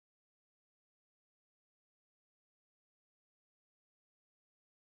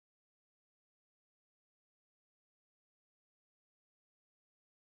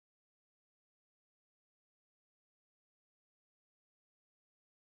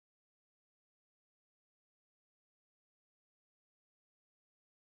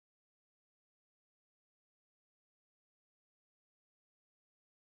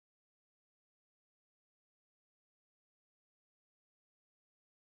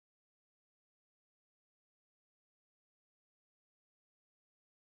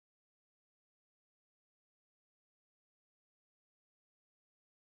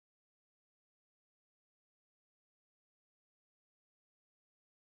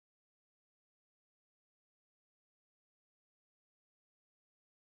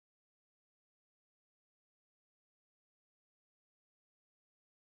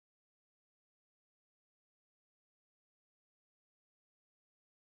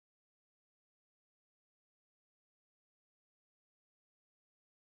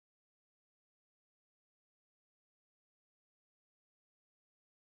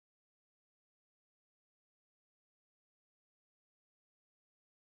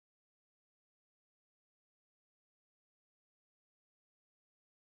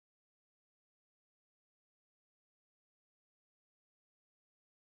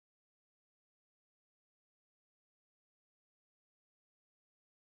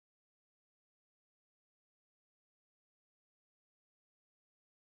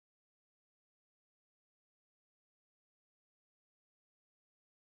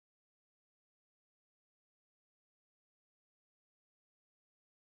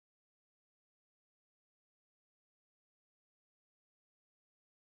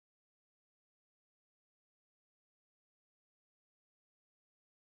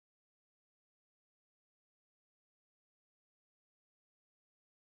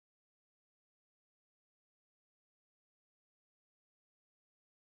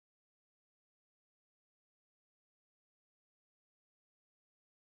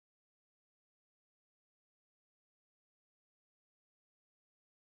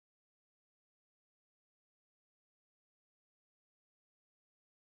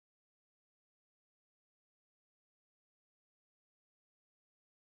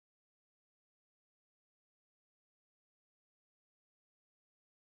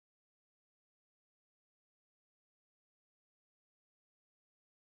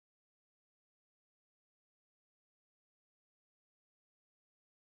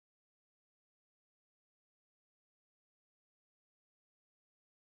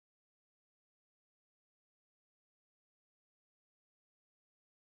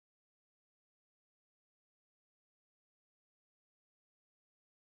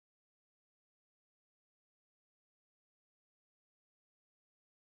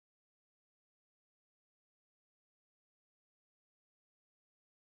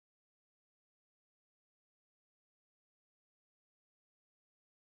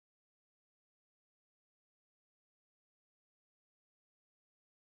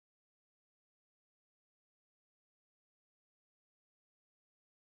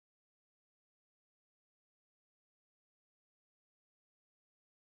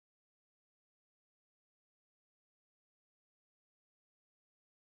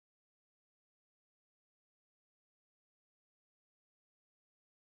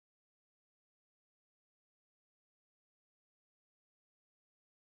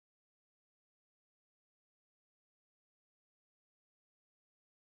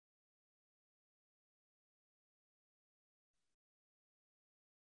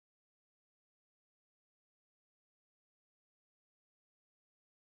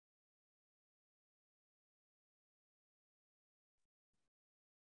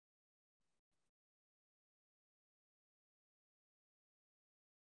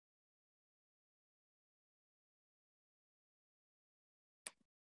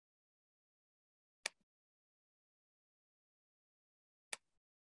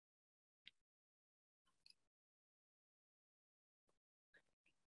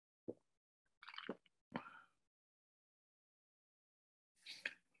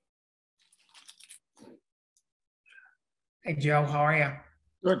Hey, Joe, how are you?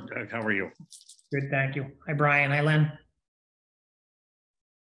 Good. How are you? Good, thank you. Hi, Brian. Hi, Len.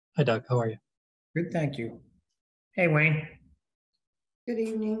 Hi, Doug. How are you? Good, thank you. Hey, Wayne. Good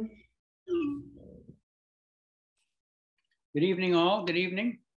evening. Good evening, all. Good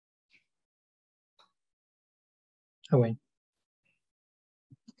evening. Hi, Wayne.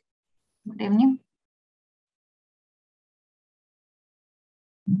 Good evening.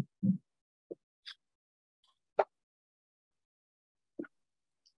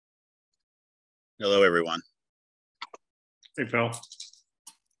 Hello, everyone. Hey, Phil.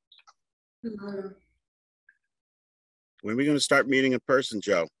 When are we going to start meeting in person,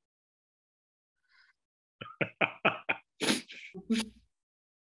 Joe?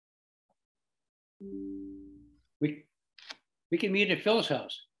 We can meet at Phil's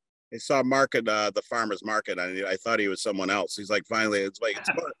house. I saw Mark at the farmer's market. I thought he was someone else. He's like, finally, it's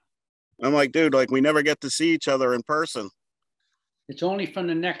fun. I'm like, dude, like we never get to see each other in person. It's only from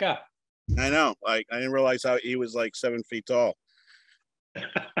the neck up. I know. Like I didn't realize how he was like 7 feet tall.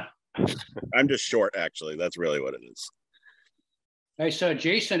 I'm just short, actually. That's really what it is. I saw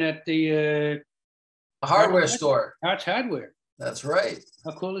Jason at the hardware store. Arts Hardware. That's right.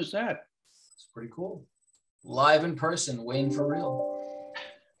 How cool is that? It's pretty cool. Live in person, Wayne for real.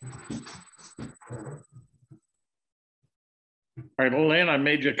 All right, Lynn, I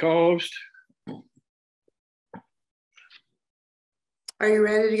made you co-host. Are you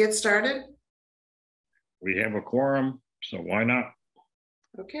ready to get started? We have a quorum, so why not?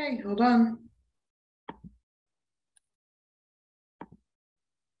 Okay, hold on.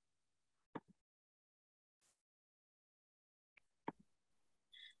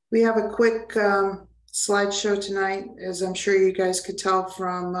 We have a quick slideshow tonight, as I'm sure you guys could tell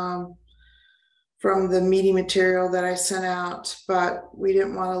from the meeting material that I sent out, but we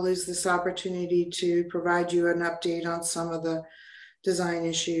didn't want to lose this opportunity to provide you an update on some of the design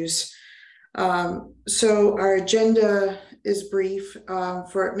issues. So our agenda is brief.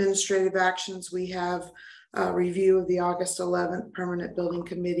 For administrative actions, we have a review of the August 11th Permanent Building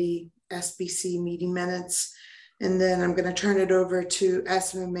Committee SBC meeting minutes. And then I'm going to turn it over to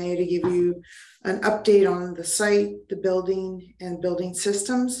SMA to give you an update on the site, the building, and building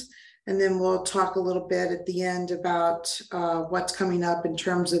systems. And then we'll talk a little bit at the end about what's coming up in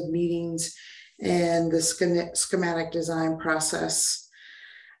terms of meetings and the schematic design process.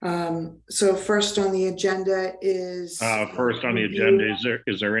 So first on the agenda is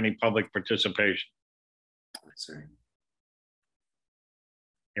is there any public participation? Sorry.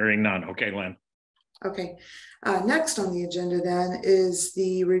 Hearing none. Okay, Len. Okay. Next on the agenda then is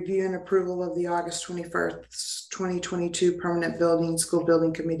the review and approval of the August 21st, 2022 Permanent Building School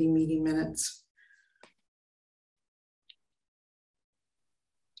Building Committee meeting minutes.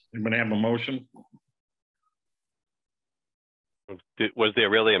 Anybody have a motion? Was there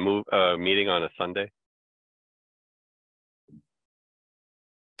really a meeting on a Sunday?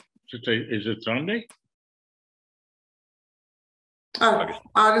 Is it Sunday? Oh,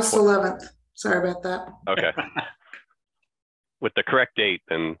 August 11th. Sorry about that. Okay. With the correct date,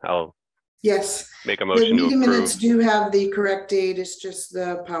 then I'll make a motion the meeting to approve. minutes do have the correct date. It's just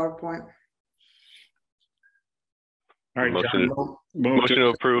the PowerPoint. All right, motion to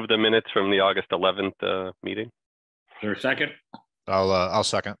approve the minutes from the August 11th meeting. Is there a second? I'll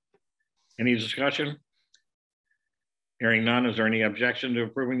second. Any discussion? Hearing none. Is there any objection to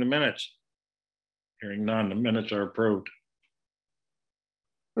approving the minutes? Hearing none. The minutes are approved.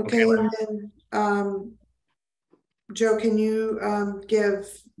 Okay, and then Joe, can you give?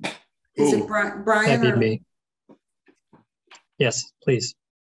 Is it Brian? That'd be me. Yes, please.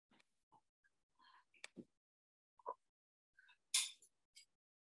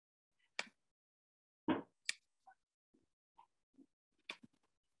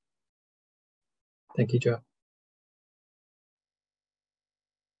 Thank you, Joe.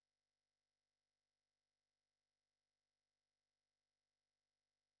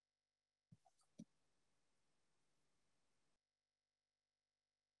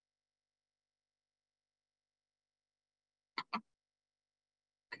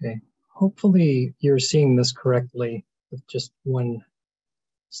 Okay, hopefully you're seeing this correctly with just one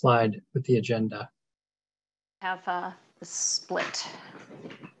slide with the agenda. Have a split.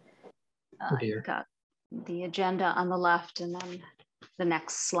 Oh dear. Got the agenda on the left and then the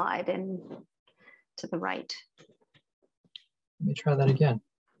next slide in to the right. Let me try that again.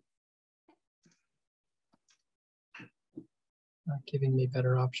 Not giving me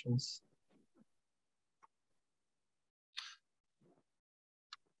better options.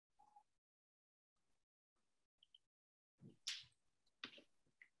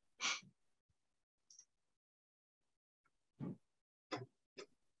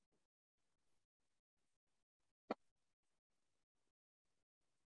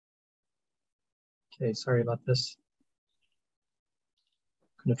 Okay, sorry about this.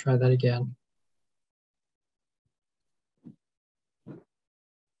 I'm gonna try that again.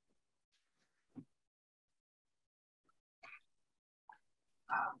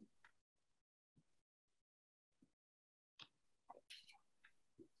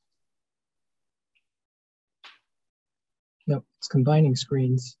 Yep, it's combining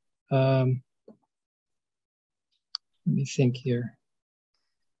screens. Let me think here.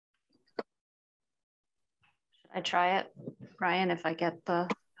 Should I try it, Brian, if I get the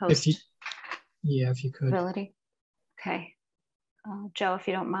If you, host yeah, if you could. ability? Okay. Joe, if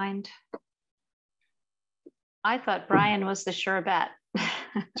you don't mind. I thought Brian was the sure bet.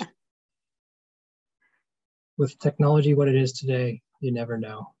 With technology what it is today, you never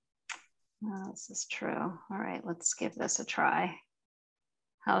know. This is true. All right, let's give this a try.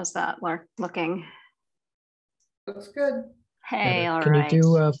 How's that looking? Looks good. Hey, all Can right. you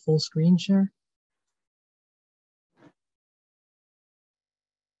do a full screen share?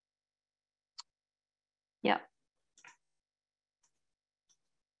 Yep.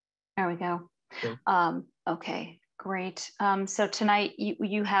 There we go. Great. Okay, great. So tonight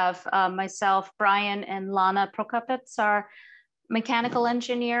you have myself, Brian, and Lana Prokopets, our mechanical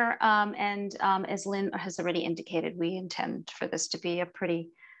engineer. And as Lynn has already indicated, we intend for this to be a pretty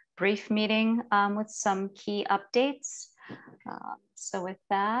brief meeting with some key updates. So with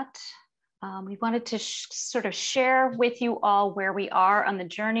that, we wanted to sort of share with you all where we are on the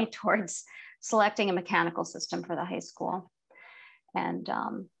journey towards selecting a mechanical system for the high school. And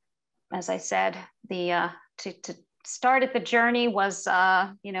as I said, to start at the journey was,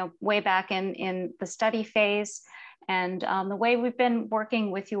 way back in the study phase. And the way we've been working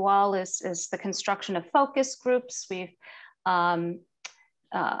with you all is the construction of focus groups. We've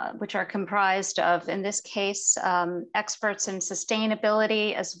which are comprised of, in this case, experts in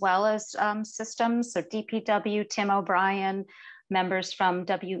sustainability as well as systems. So DPW, Tim O'Brien, members from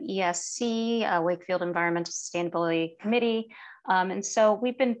WESC, Wakefield Environmental Sustainability Committee. And so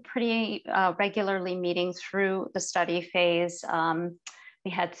we've been pretty regularly meeting through the study phase.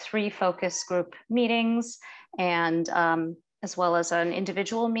 We had 3 focus group meetings, and as well as an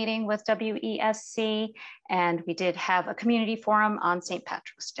individual meeting with WESC. And we did have a community forum on St.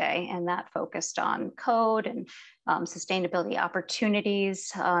 Patrick's Day, and that focused on code and sustainability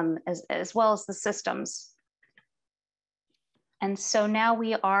opportunities, as well as the systems. And so now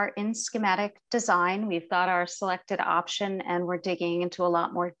we are in schematic design. We've got our selected option, and we're digging into a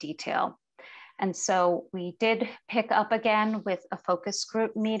lot more detail. And so we did pick up again with a focus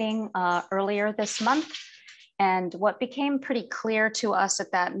group meeting earlier this month. And what became pretty clear to us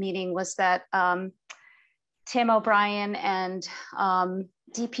at that meeting was that Tim O'Brien and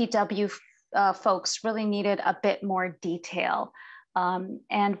DPW folks really needed a bit more detail.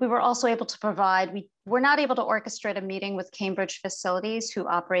 And we were also able to provide, we were not able to orchestrate a meeting with Cambridge Facilities, who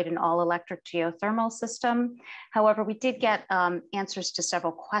operate an all-electric geothermal system. However, we did get answers to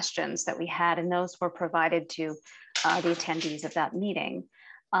several questions that we had, and those were provided to the attendees of that meeting.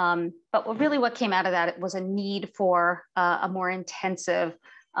 But really what came out of that was a need for a more intensive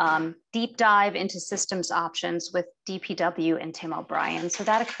deep dive into systems options with DPW and Tim O'Brien. So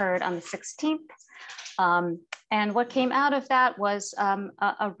that occurred on the 16th. And what came out of that was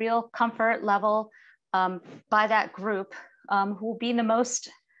a real comfort level by that group who will be the most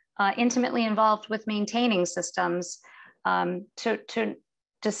intimately involved with maintaining systems to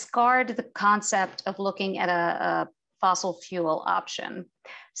discard the concept of looking at a fossil fuel option.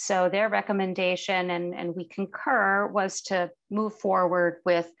 So their recommendation, and we concur, was to move forward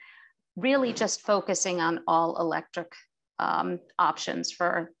with really just focusing on all electric options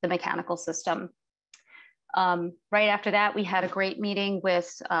for the mechanical system. Right after that, we had a great meeting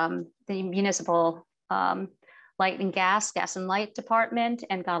with the municipal light and gas and light department,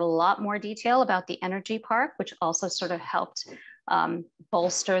 and got a lot more detail about the energy park, which also sort of helped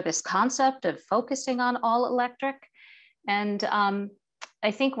bolster this concept of focusing on all electric. And I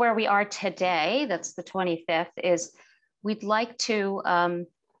think where we are today, that's the 25th, is we'd like to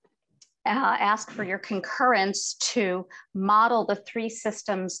ask for your concurrence to model the 3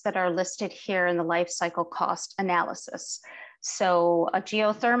 systems that are listed here in the life cycle cost analysis. So a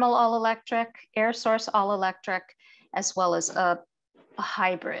geothermal all-electric, air source all-electric, as well as a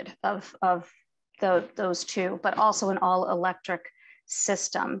hybrid of those 2, but also an all-electric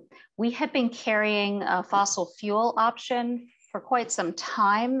system. We have been carrying a fossil fuel option for quite some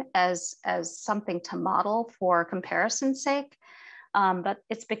time as something to model for comparison's sake. But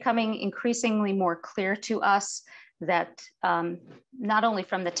it's becoming increasingly more clear to us that not only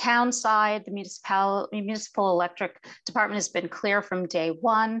from the town side, the municipal electric department has been clear from day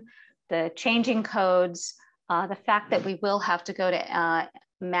one the changing codes, the fact that we will have to go to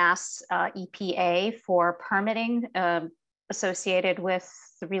Mass EPA for permitting associated with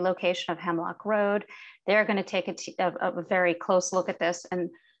the relocation of Hemlock Road. They're going to take a very close look at this and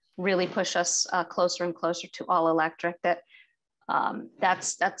really push us closer and closer to all electric.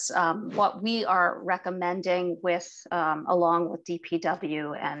 That's what we are recommending with along with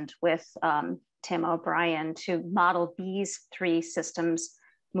DPW and with Tim O'Brien to model these 3 systems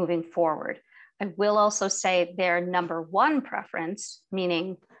moving forward. I will also say their number 1 preference,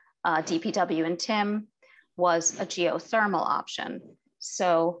 meaning DPW and Tim, was a geothermal option.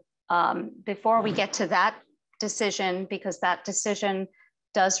 So before we get to that decision, because that decision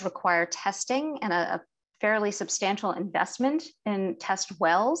does require testing and a fairly substantial investment in test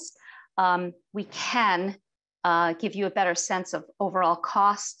wells, we can give you a better sense of overall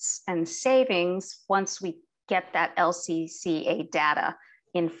costs and savings once we get that LCCA data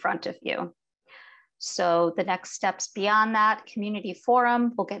in front of you. So the next steps beyond that, community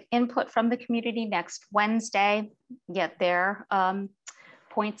forum, we'll get input from the community next Wednesday, get their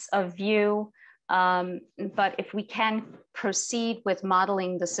points of view. But if we can proceed with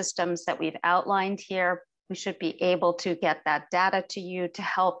modeling the systems that we've outlined here, we should be able to get that data to you to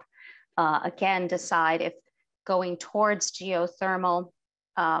help, again, decide if going towards geothermal,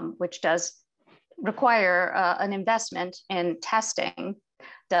 which does require an investment in testing,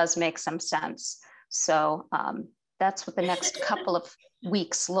 does make some sense. So that's what the next couple of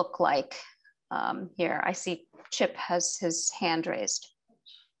weeks look like here. I see Chip has his hand raised.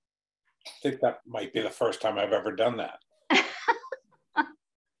 I think that might be the first time I've ever done that.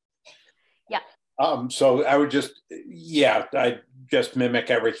 Yeah. So I would just, I just mimic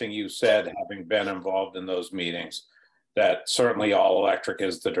everything you said, having been involved in those meetings, that certainly all electric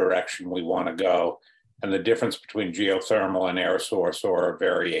is the direction we want to go. And the difference between geothermal and air source or a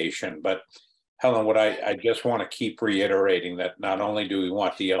variation. But Helen, what I just want to keep reiterating that not only do we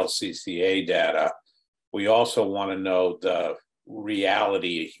want the LCCA data, we also want to know the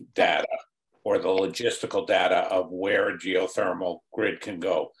reality data or the logistical data of where a geothermal grid can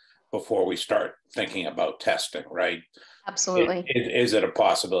go before we start thinking about testing, right? Absolutely. Is it a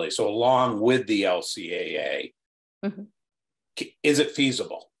possibility? So along with the LCAA, is it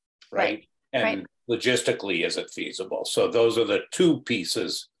feasible, right? And logistically, is it feasible? So those are the 2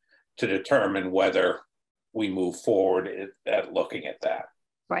 pieces to determine whether we move forward at looking at that.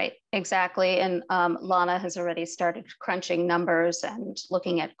 Right, exactly. And Lana has already started crunching numbers and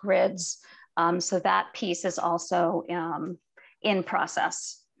looking at grids. So that piece is also in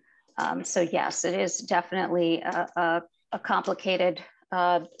process. So yes, it is definitely a complicated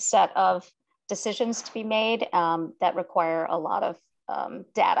set of decisions to be made that require a lot of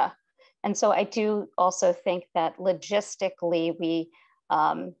data. And so I do also think that logistically, we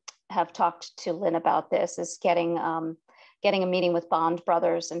have talked to Lynn about this, is getting a meeting with Bond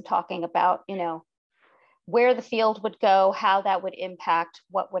Brothers and talking about, where the field would go, how that would impact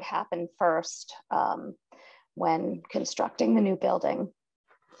what would happen first when constructing the new building.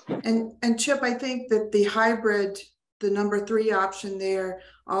 And Chip, I think that the hybrid, the number 3 option there,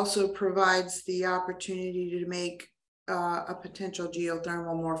 also provides the opportunity to make a potential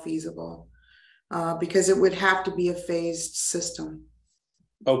geothermal more feasible because it would have to be a phased system.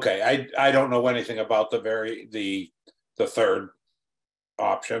 Okay, I don't know anything about the 3rd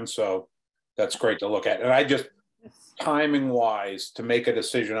option, so that's great to look at. And I just, timing wise, to make a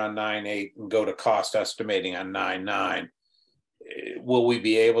decision on 9.8 and go to cost estimating on 9.9, will we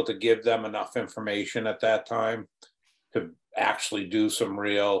be able to give them enough information at that time to actually do some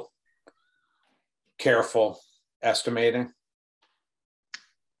real careful estimating?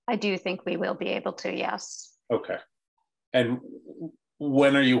 I do think we will be able to, yes. Okay. And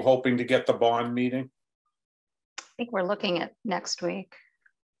when are you hoping to get the bond meeting? I think we're looking at next week.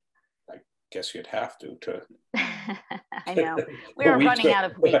 I guess you'd have to. I know. We're running out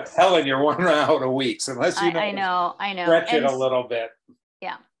of weeks. Helen, you're running out of weeks unless you I know. Stretch it a little bit.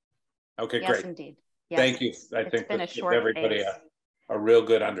 Yeah. Okay, yes, great. Indeed. Yes, thank you. I think that gives everybody a real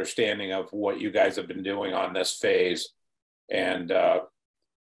good understanding of what you guys have been doing on this phase. And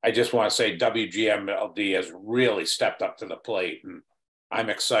I just want to say WGMLD has really stepped up to the plate, and I'm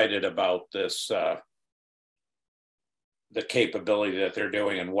excited about this, the capability that they're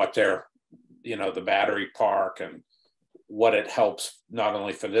doing and what they're, the battery park and what it helps not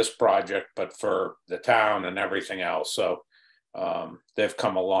only for this project, but for the town and everything else. So they've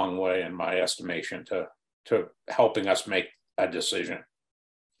come a long way in my estimation to helping us make a decision.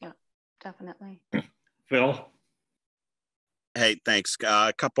 Yeah, definitely. Phil? Hey, thanks.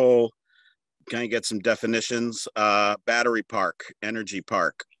 A couple, can I get some definitions? Battery park, energy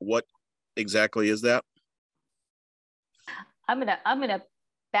park. What exactly is that? I'm gonna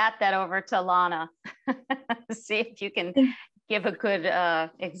bat that over to Lana. See if you can give a good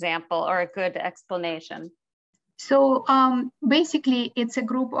example or a good explanation. So basically, it's a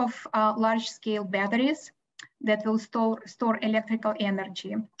group of large-scale batteries that will store electrical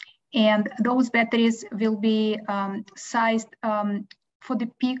energy. And those batteries will be sized for the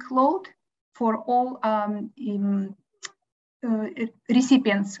peak load for all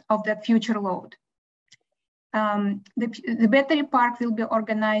recipients of that future load. The battery park will be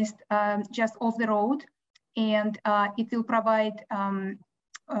organized just off the road, and it will provide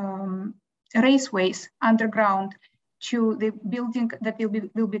raceways underground to the building that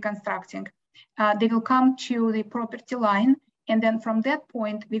will be constructing. They will come to the property line, and then from that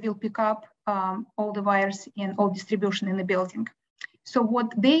point, we will pick up all the wires and all distribution in the building. So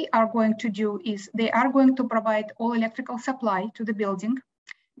what they are going to do is they are going to provide all electrical supply to the building.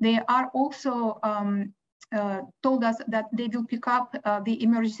 They are also told us that they will pick up the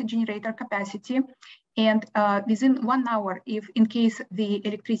emergency generator capacity, and within 1 hour, if in case the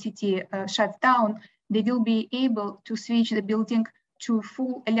electricity shuts down, they will be able to switch the building to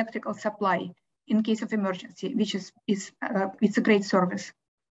full electrical supply in case of emergency, which is it's a great service.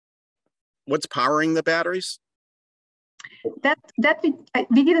 What's powering the batteries? That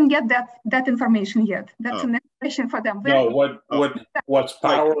we didn't get that information yet. That's an question for them. No, what's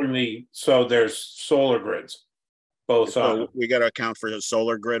powering so there's solar grids. Both so we got to account for a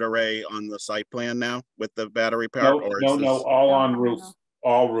solar grid array on the site plan now with the battery power. No, all on roof,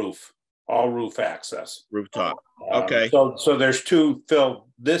 all roof access. Rooftop. Okay. So there's two, Phil,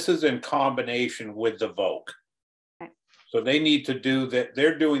 this is in combination with the Voke. So they need to do that.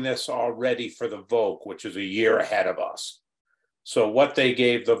 They're doing this already for the Voke, which is a year ahead of us. So what they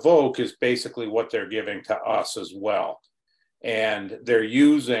gave the Voke is basically what they're giving to us as well. And they're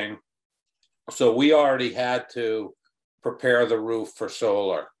using, so we already had to prepare the roof for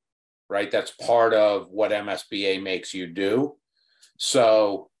solar, right? That's part of what MSBA makes you do.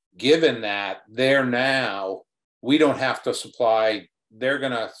 So given that, we don't have to supply, they're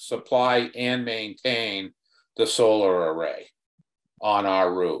gonna supply and maintain the solar array on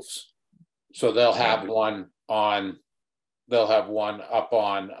our roofs. So they'll have one up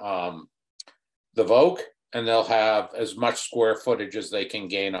on the Voke, and they'll have as much square footage as they can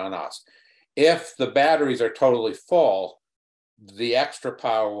gain on us. If the batteries are totally full, the extra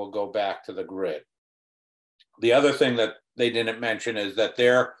power will go back to the grid. The other thing that they didn't mention is that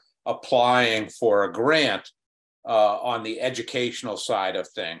they're applying for a grant on the educational side of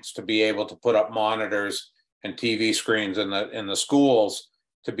things to be able to put up monitors and TV screens in the schools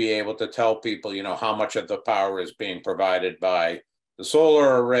to be able to tell people, you know, how much of the power is being provided by the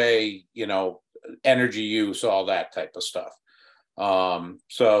solar array, you know, energy use, all that type of stuff.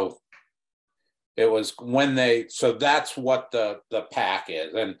 So it was so that's what the pack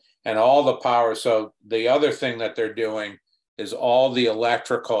is, and all the power. So the other thing that they're doing is all the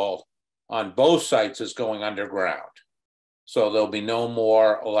electrical on both sites is going underground. So there'll be no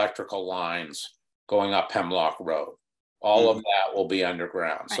more electrical lines going up Hemlock Road. All of that will be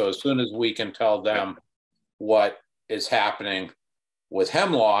underground. Right. So as soon as we can tell them what is happening with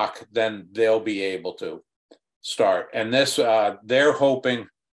Hemlock, then they'll be able to start. And this, they're hoping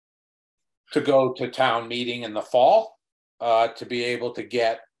to go to town meeting in the fall to be able to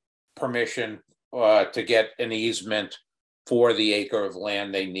get permission to get an easement for the acre of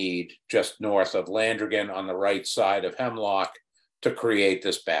land they need just north of Landrigan on the right side of Hemlock to create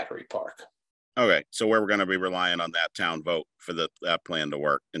this battery park. Okay, so we're going to be relying on that town vote for that plan to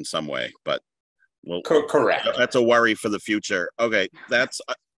work in some way, but correct. That's a worry for the future. Okay, that's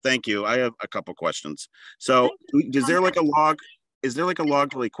thank you. I have a couple questions. So, is there like a log? Is there like a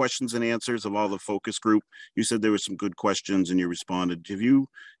log to like questions and answers of all the focus group? You said there were some good questions and you responded.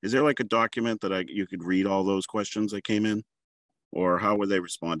 Is there like a document that you could read all those questions that came in, or how were they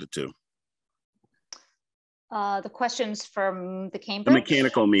responded to? The questions from the Cambridge? The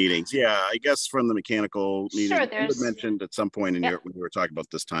mechanical meetings. Yeah, I guess from the mechanical meetings. Sure, you had mentioned at some point when you were talking about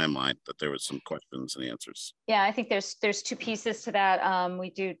this timeline that there was some questions and answers. Yeah, I think there's two pieces to that. We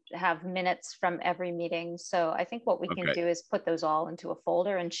do have minutes from every meeting. So I think what we can do is put those all into a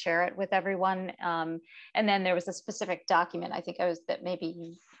folder and share it with everyone. And then there was a specific document, I think that maybe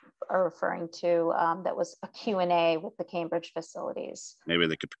you are referring to, that was a Q&A with the Cambridge facilities. Maybe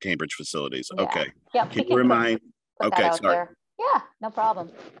the Cambridge facilities. Yeah. Okay. Yeah. Can you remind? Okay, sorry. There. Yeah, no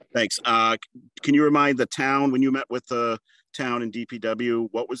problem. Thanks. Can you remind the town, when you met with the town and DPW,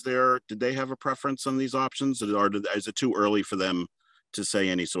 what was did they have a preference on these options, or is it too early for them to say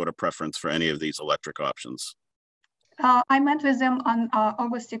any sort of preference for any of these electric options? I met with them on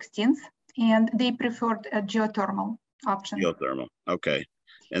August 16th, and they preferred a geothermal option. Geothermal, okay.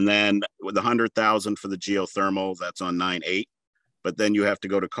 And then with the 100,000 for the geothermal, that's on 9/8. But then you have to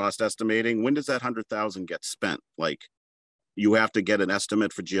go to cost estimating. When does that 100,000 get spent? Like, you have to get an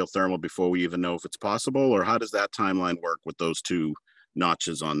estimate for geothermal before we even know if it's possible, or how does that timeline work with those two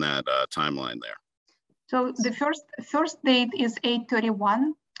notches on that timeline there? So the first date is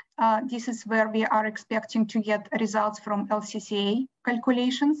 8/31. This is where we are expecting to get results from LCCA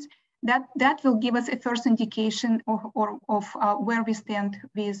calculations. That will give us a first indication of where we stand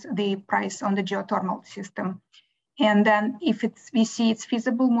with the price on the geothermal system. And then if we see it's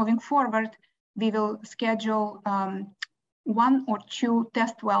feasible moving forward, we will schedule 1 or 2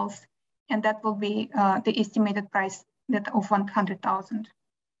 test wells, and that will be the estimated price of 100,000.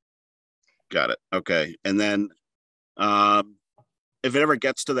 Got it. Okay. And then if it ever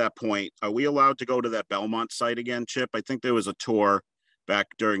gets to that point, are we allowed to go to that Belmont site again, Chip? I think there was a tour back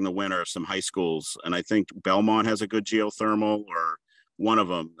during the winter of some high schools, and I think Belmont has a good geothermal, or one of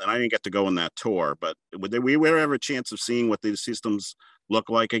them. And I didn't get to go on that tour, but would we ever have a chance of seeing what these systems look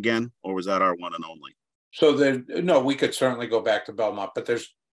like again, or was that our one and only? So no, we could certainly go back to Belmont, but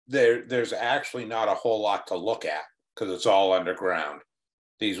there's actually not a whole lot to look at because it's all underground.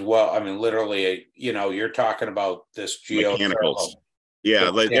 These I mean, literally, you're talking about this geothermal. Yeah,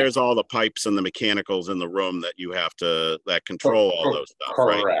 like there's all the pipes and the mechanicals in the room that you have to control all those stuff.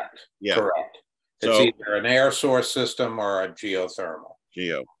 Correct. Right? Yeah. Correct. It's either an air source system or a geothermal.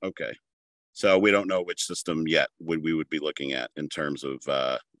 Okay. So we don't know which system yet we would be looking at in terms of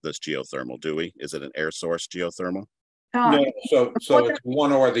this geothermal, do we? Is it an air source geothermal? No, so it's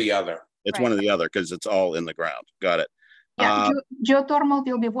one or the other. It's one or the other because it's all in the ground. Got it. Yeah, geothermal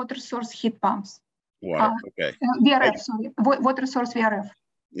will be water source heat pumps. Water, okay. VRF, sorry, water source VRF.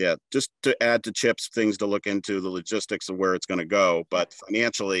 Yeah, just to add to Chip's things to look into, the logistics of where it's going to go, but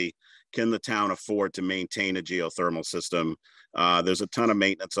financially, can the town afford to maintain a geothermal system? There's a ton of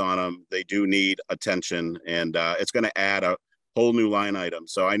maintenance on them. They do need attention, and it's going to add a whole new line item.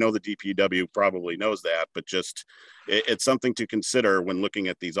 So I know the DPW probably knows that, but just it's something to consider when looking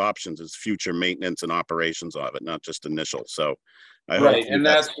at these options is future maintenance and operations of it, not just initial. So I hope and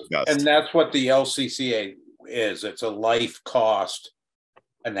that's what the LCCA is. It's a life cost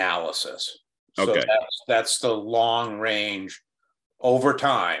analysis. So that's the long range over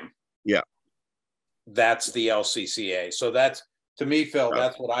time. Yeah. That's the LCCA. So that's, to me, Phil,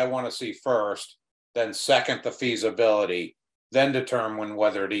 that's what I want to see first. Then second, the feasibility, then determine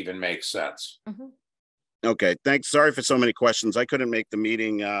whether it even makes sense. Mm-hmm. Okay, thanks. Sorry for so many questions. I couldn't make the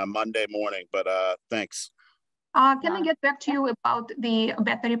meeting Monday morning, but thanks. Can I get back to you about the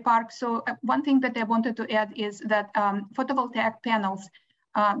battery park? So one thing that I wanted to add is that photovoltaic panels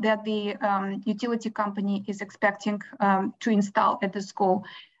that the utility company is expecting to install at the school,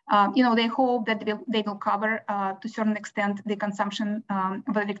 they hope that they will cover to a certain extent the consumption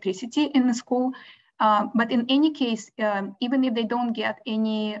of electricity in the school. But in any case, even if they don't get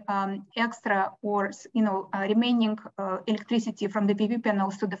any extra or remaining electricity from the PV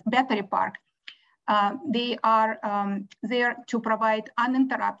panels to the battery park, they are there to provide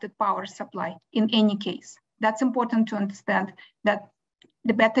uninterrupted power supply in any case. That's important to understand, that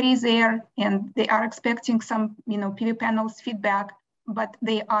the battery is there and they are expecting some PV panels feedback, but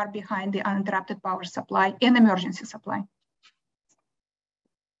they are behind the uninterrupted power supply and emergency supply.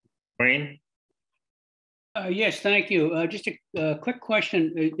 Wayne? Yes, thank you. Just a quick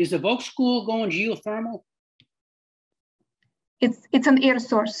question. Is the Voc school going geothermal? It's an air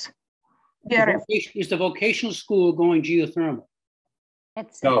source. Is the vocational school going geothermal?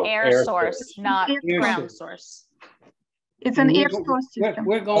 It's an air source, not ground source. It's an air source system.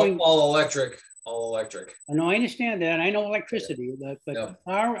 We're going all electric. All electric. No, I understand that. I know electricity, but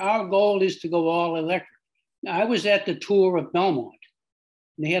our goal is to go all electric. Now, I was at the tour of Belmont.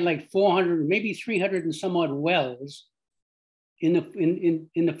 And they had like 400, maybe 300 and some odd wells in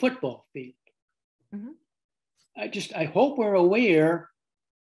the football field. Mm-hmm. I hope we're aware.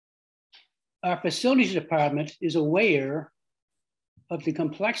 Our facilities department is aware of the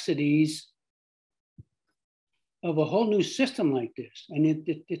complexities of a whole new system like this. And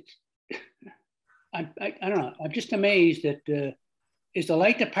I don't know, I'm just amazed that, is the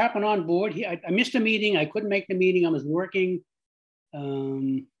light department on board? I missed a meeting, I couldn't make the meeting, I was working. I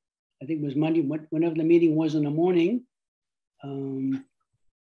think it was Monday, whenever the meeting was in the morning.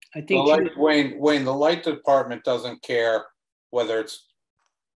 I think Wayne, the light department doesn't care whether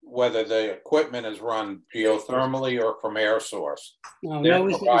the equipment is run geothermally or from air source. They're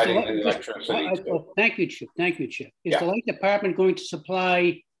providing the electricity. Thank you, Chip. Thank you, Chip. Is the light department going to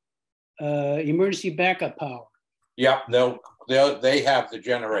supply emergency backup power? Yeah, they have the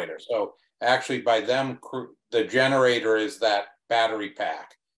generator. So actually by them, the generator is that battery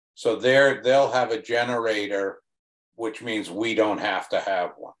pack. So they'll have a generator, which means we don't have to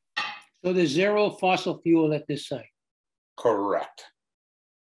have one. So there's zero fossil fuel at this site. Correct.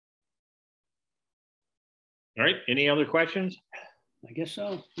 All right, any other questions? I guess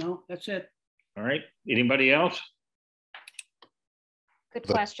so. No, that's it. All right, anybody else? Good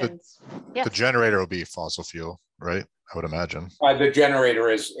questions. Yes. The generator will be fossil fuel, right? I would imagine. The generator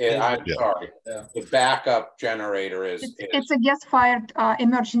is, I'm Yeah. sorry, the backup generator is. It's a gas-fired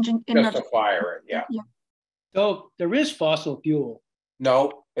emergency. Just to fire it, yeah. So there is fossil fuel.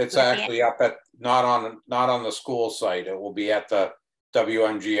 No, it's actually up at, not on the school site. It will be at the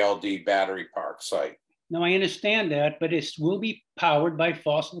WMGLD battery park site. No, I understand that, but it will be powered by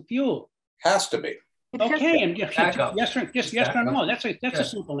fossil fuel. Has to be. Okay, and yes or no. That's a Yeah.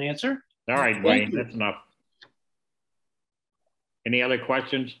 simple answer. All right, Wayne, that's enough. Any other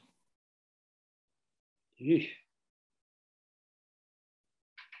questions? Yeesh.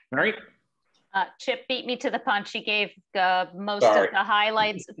 All right. Chip beat me to the punch. He gave most Sorry. of the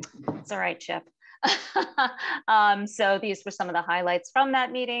highlights. It's all right, Chip. So these were some of the highlights from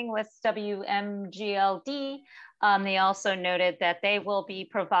that meeting with WMGLD. They also noted that they will be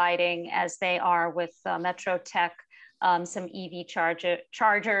providing, as they are with Metro Tech, some EV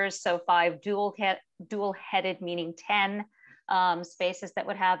chargers. So 5 dual-headed, meaning 10 spaces that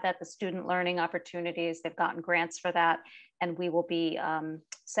would have that, the student learning opportunities. They've gotten grants for that. And we will be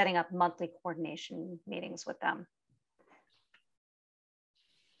setting up monthly coordination meetings with them.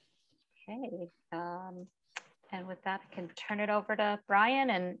 Okay, and with that, I can turn it over to Brian,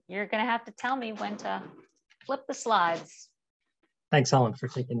 and you're gonna have to tell me when to flip the slides. Thanks, Helen, for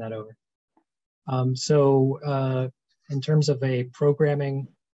taking that over. So in terms of a programming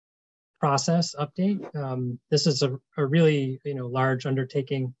process update, this is a really large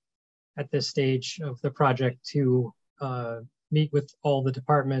undertaking at this stage of the project to meet with all the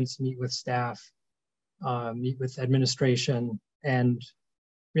departments, meet with staff, meet with administration, and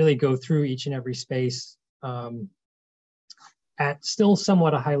really go through each and every space at still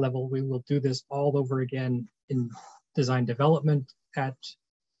somewhat a high level. We will do this all over again in design development at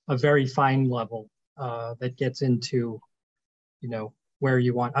a very fine level that gets into, where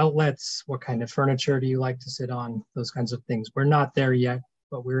you want outlets, what kind of furniture do you like to sit on, those kinds of things. We're not there yet,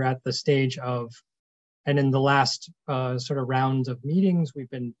 but we're at the stage of, and in the last sort of rounds of meetings, we've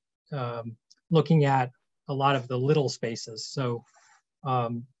been looking at a lot of the little spaces. So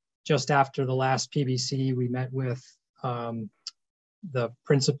just after the last PBC, we met with the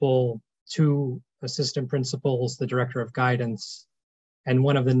principal, 2 assistant principals, the director of guidance, and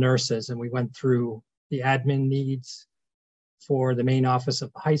one of the nurses. And we went through the admin needs for the main office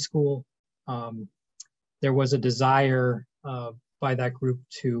of the high school. There was a desire by that group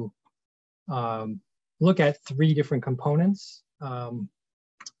to look at 3 different components,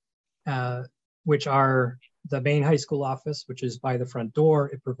 which are the main high school office, which is by the front door.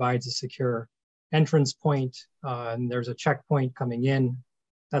 It provides a secure entrance point, and there's a checkpoint coming in.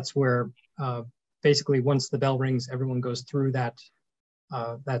 That's where basically once the bell rings, everyone goes through that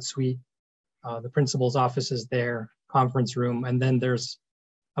suite. The principal's office is there, conference room, and then there's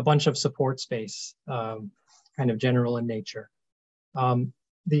a bunch of support space, kind of general in nature.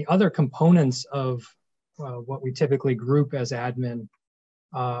 The other components of what we typically group as admin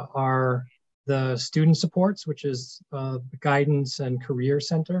are the student supports, which is the guidance and career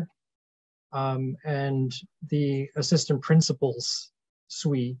center, and the assistant principals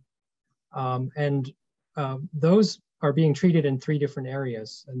suite. And those are being treated in 3 different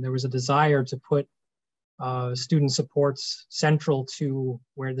areas. And there was a desire to put student supports central to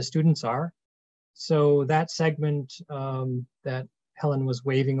where the students are. So that segment that Helen was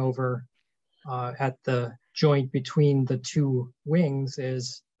waving over at the joint between the 2 wings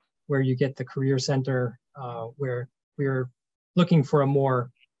is where you get the career center, where we're looking for a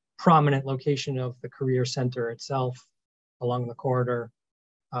more prominent location of the career center itself along the corridor.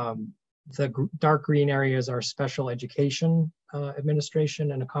 The dark green areas are special education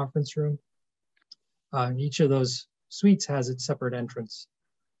administration and a conference room. Each of those suites has its separate entrance.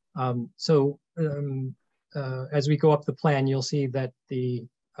 As we go up the plan, you'll see that the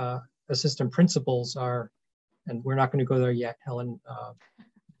assistant principals are, and we're not going to go there yet, Helen,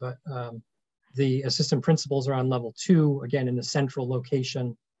 but the assistant principals are on level 2, again, in the central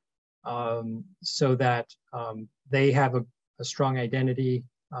location, so that they have a strong identity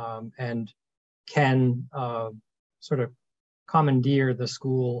and can sort of commandeer the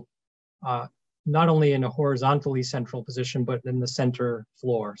school, not only in a horizontally central position, but in the center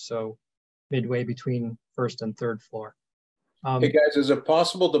floor, so midway between 1st and 3rd floor. Hey guys, is it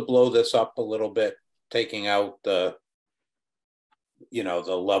possible to blow this up a little bit, taking out the, you know,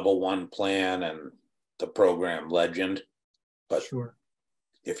 the level 1 plan and the program legend? But sure.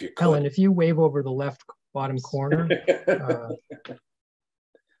 If you could. Helen, if you wave over the left bottom corner,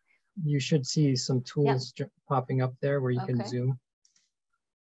 you should see some tools popping up there where you can zoom.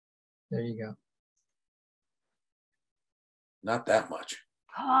 There you go. Not that much.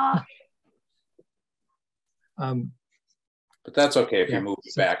 But that's okay if you move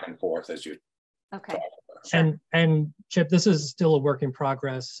it back and forth as you. Okay. Sure. And Chip, this is still a work in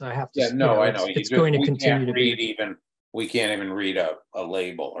progress. I have to. Yeah, no, I know. It's going to continue to read be. We can't even read a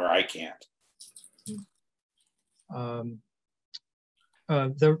label, or I can't.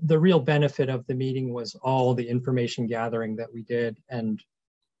 The real benefit of the meeting was all the information gathering that we did and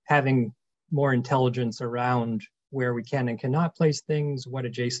having more intelligence around where we can and cannot place things, what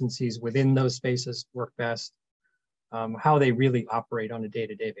adjacencies within those spaces work best, how they really operate on a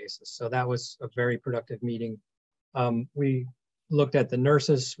day-to-day basis. So that was a very productive meeting. We looked at the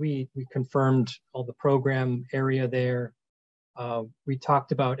nurses suite, we confirmed all the program area there. We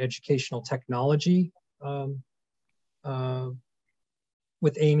talked about educational technology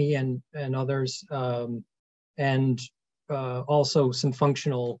with Amy and others, and also some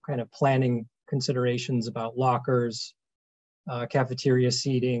functional kind of planning considerations about lockers, cafeteria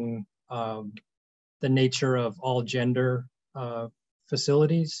seating, the nature of all gender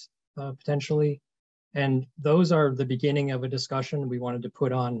facilities potentially. And those are the beginning of a discussion we wanted to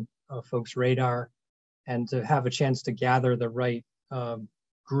put on folks' radar and to have a chance to gather the right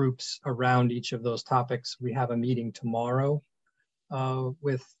groups around each of those topics. We have a meeting tomorrow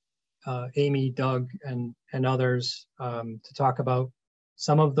with Amy, Doug, and others to talk about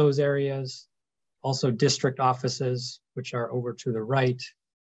some of those areas. Also district offices, which are over to the right.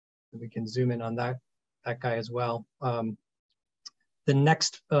 We can zoom in on that guy as well. The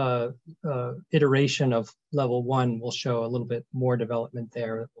next iteration of level 1 will show a little bit more development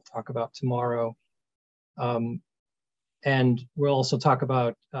there that we'll talk about tomorrow. And we'll also talk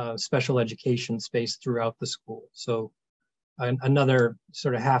about special education space throughout the school. So another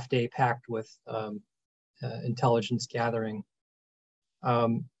sort of half day packed with intelligence gathering.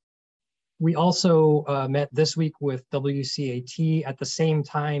 We also met this week with WCAT at the same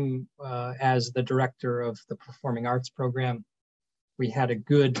time as the director of the Performing Arts program. We had a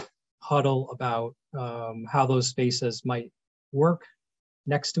good huddle about how those spaces might work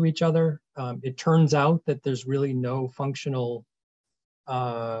next to each other. It turns out that there's really no functional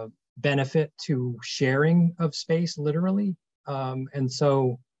benefit to sharing of space, literally. And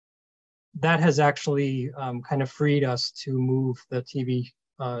so that has actually kind of freed us to move the TV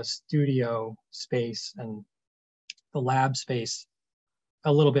studio space and the lab space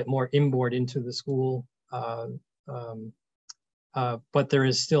a little bit more inboard into the school. But there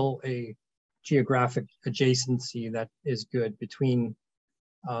is still a geographic adjacency that is good between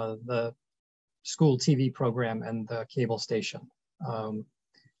the school TV program and the cable station.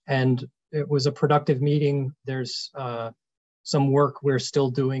 And it was a productive meeting. There's some work we're still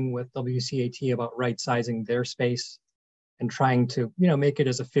doing with WCAT about right sizing their space and trying to, make it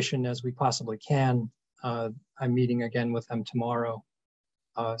as efficient as we possibly can. I'm meeting again with them tomorrow.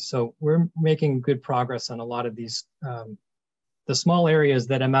 So we're making good progress on a lot of these, the small areas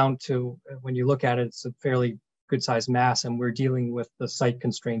that amount to, when you look at it, it's a fairly good sized mass, and we're dealing with the site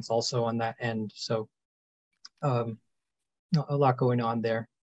constraints also on that end. So a lot going on there.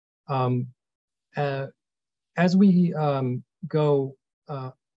 As we go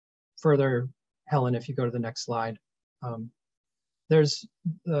further, Helen, if you go to the next slide, there's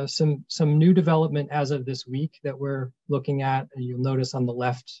some new development as of this week that we're looking at, and you'll notice on the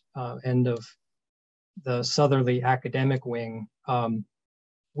left end of the southerly academic wing,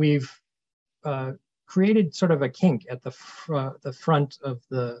 we've created sort of a kink at the front of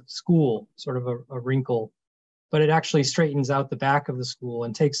the school, sort of a wrinkle, but it actually straightens out the back of the school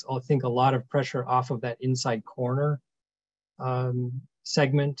and takes, I think, a lot of pressure off of that inside corner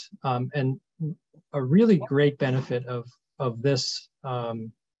segment. And a really great benefit of this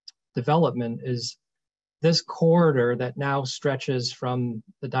development is this corridor that now stretches from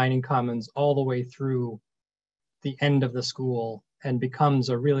the dining commons all the way through the end of the school and becomes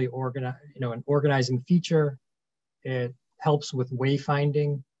a really an organizing feature. It helps with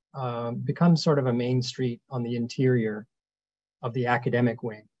wayfinding, becomes sort of a main street on the interior of the academic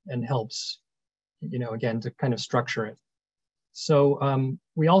wing and helps, again, to kind of structure it. So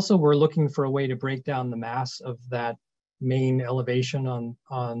we also were looking for a way to break down the mass of that main elevation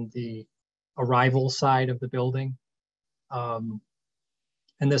on the arrival side of the building.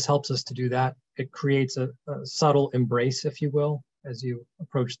 And this helps us to do that. It creates a subtle embrace, if you will, as you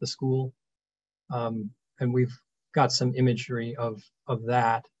approach the school. And we've got some imagery of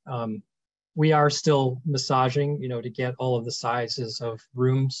that. We are still massaging, to get all of the sizes of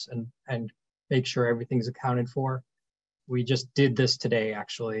rooms and make sure everything's accounted for. We just did this today,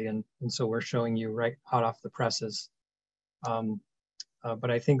 actually, and so we're showing you right hot off the presses. But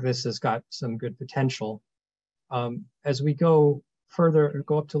I think this has got some good potential. As we go further,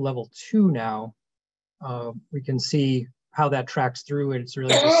 go up to level 2 now, we can see how that tracks through. It's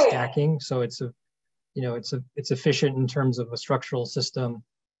really just stacking, so it's efficient in terms of a structural system.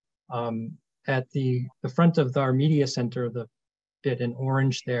 At the front of our media center, the bit in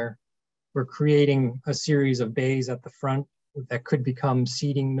orange there, we're creating a series of bays at the front that could become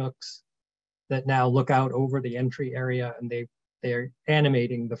seating nooks that now look out over the entry area, and they're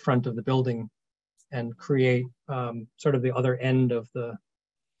animating the front of the building and create sort of the other end of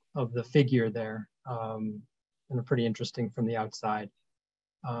the figure there, and are pretty interesting from the outside.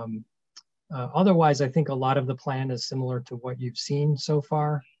 Otherwise, I think a lot of the plan is similar to what you've seen so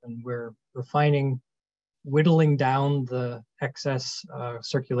far, and we're refining, whittling down the excess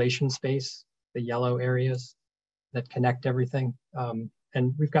circulation space, the yellow areas that connect everything.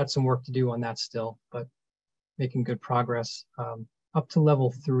 And we've got some work to do on that still, but making good progress. Up to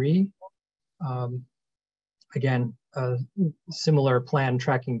level 3, again, a similar plan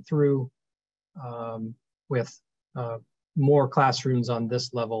tracking through with more classrooms on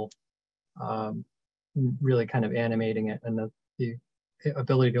this level, really kind of animating it, and the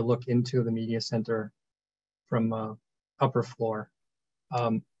ability to look into the media center from upper floor.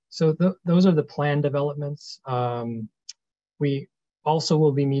 So those are the plan developments. We also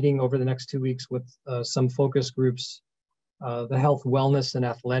will be meeting over the next 2 weeks with some focus groups. The health, wellness, and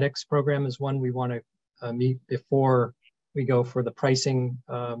athletics program is one we want to meet before we go for the pricing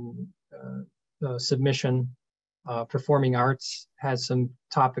submission. Performing arts has some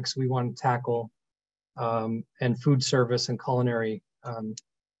topics we want to tackle, and food service and culinary,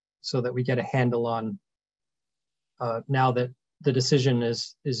 so that we get a handle on, now that the decision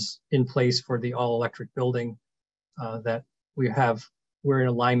is in place for the all-electric building, that we're in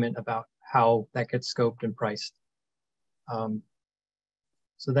alignment about how that gets scoped and priced.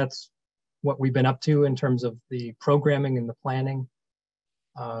 So that's what we've been up to in terms of the programming and the planning.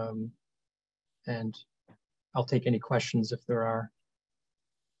 And I'll take any questions if there are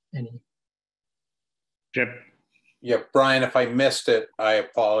any. Chip? Yeah, Brian, if I missed it, I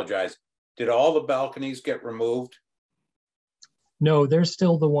apologize. Did all the balconies get removed? No, there's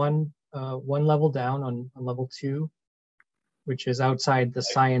still the one level down on level 2, which is outside the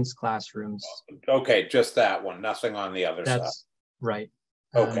science classrooms. Okay, just that one, nothing on the other side. That's right.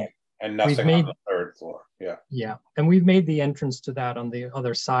 Okay, and nothing on the 3rd floor, yeah. Yeah, and we've made the entrance to that on the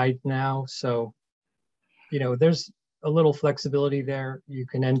other side now, so there's a little flexibility there. You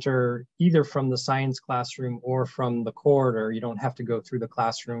can enter either from the science classroom or from the corridor. You don't have to go through the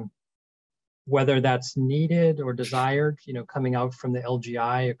classroom. Whether that's needed or desired, coming out from the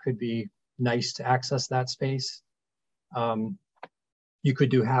LGI, it could be nice to access that space. You could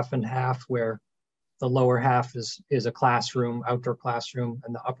do half and half, where the lower half is a classroom, outdoor classroom,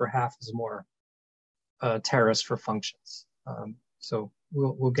 and the upper half is more terrace for functions. So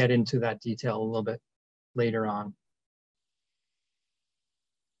we'll get into that detail a little bit later on.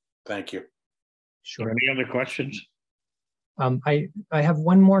 Thank you. Sure. Any other questions? I have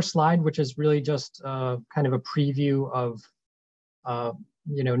one more slide, which is really just kind of a preview of,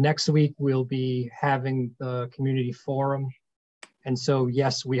 next week we'll be having the community forum. And so,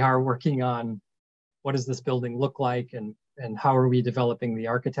 yes, we are working on what does this building look like, and how are we developing the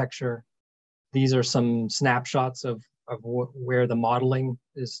architecture. These are some snapshots of where the modeling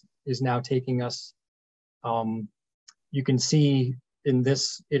is now taking us. You can see in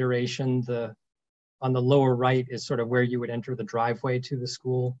this iteration, on the lower right is sort of where you would enter the driveway to the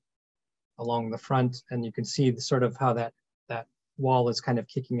school along the front. And you can see sort of how that wall is kind of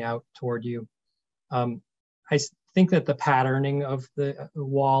kicking out toward you. I think that the patterning of the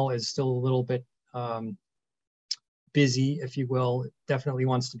wall is still a little bit busy, if you will. It definitely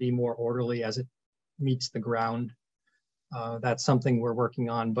wants to be more orderly as it meets the ground. That's something we're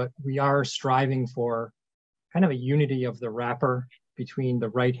working on, but we are striving for kind of a unity of the wrapper between the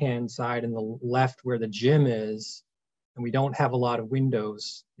right-hand side and the left where the gym is, and we don't have a lot of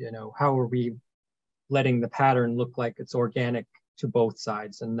windows. How are we letting the pattern look like it's organic to both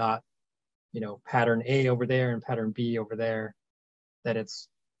sides, and not, pattern A over there and pattern B over there, that it's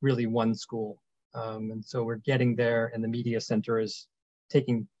really one school. And so we're getting there, and the media center is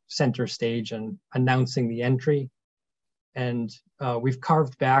taking center stage and announcing the entry. And we've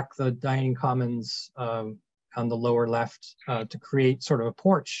carved back the dining commons on the lower left to create sort of a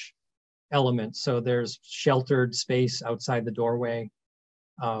porch element. So there's sheltered space outside the doorway,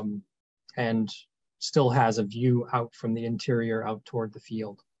 and still has a view out from the interior out toward the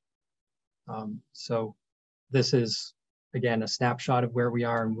field. So this is, again, a snapshot of where we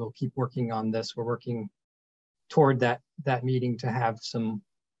are, and we'll keep working on this. We're working toward that meeting to have some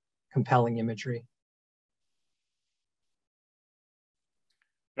compelling imagery.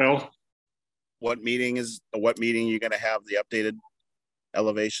 Bill? What meeting are you going to have the updated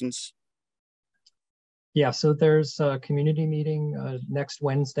elevations? Yeah, so there's a community meeting next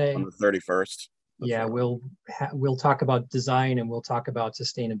Wednesday. On the 31st. Yeah, we'll talk about design and we'll talk about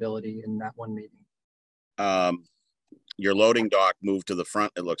sustainability in that one meeting. Your loading dock moved to the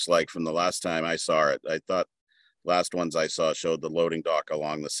front, it looks like, from the last time I saw it. I thought last ones I saw showed the loading dock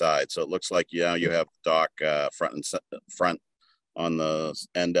along the side. So it looks like, yeah, you have the dock front on the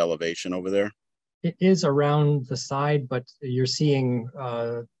end elevation over there. It is around the side, but you're seeing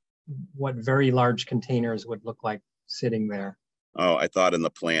what very large containers would look like sitting there. Oh, I thought in the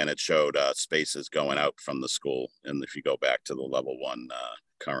plan it showed spaces going out from the school. And if you go back to the level 1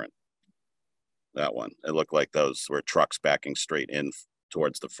 current, that one, it looked like those were trucks backing straight in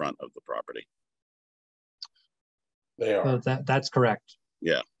towards the front of the property. They are. That's correct.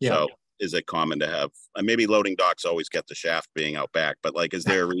 Yeah. Yeah. So is it common to have, maybe loading docks always get the shaft being out back, but like, is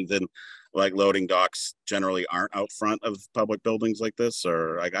there a reason like loading docks generally aren't out front of public buildings like this?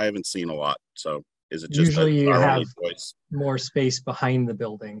 Or like, I haven't seen a lot. So is it just usually you have choice? More space behind the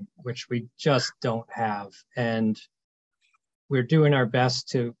building, which we just don't have. And we're doing our best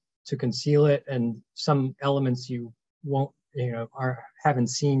to conceal it. And some elements you won't, haven't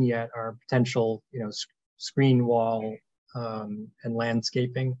seen yet are potential, screen wall and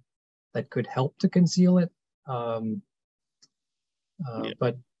landscaping that could help to conceal it. Yeah.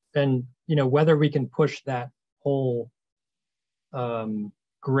 But then, whether we can push that whole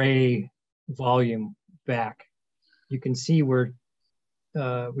gray volume back, you can see where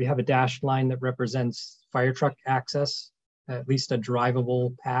we have a dashed line that represents fire truck access, at least a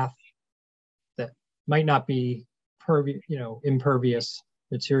drivable path that might not be impervious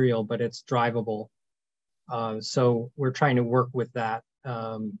material, but it's drivable. So we're trying to work with that,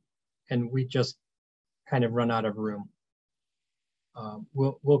 and we just kind of run out of room.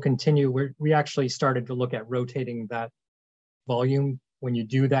 We'll continue. We actually started to look at rotating that volume. When you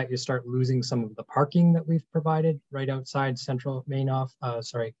do that, you start losing some of the parking that we've provided right outside central main I'll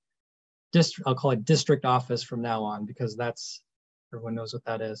call it district office from now on, because that's, everyone knows what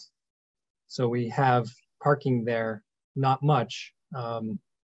that is. So we have parking there, not much,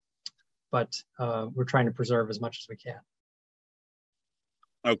 but we're trying to preserve as much as we can.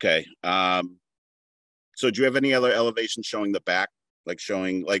 Okay. So do you have any other elevations showing the back, like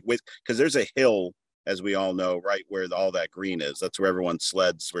showing like because there's a hill, as we all know, right where all that green is. That's where everyone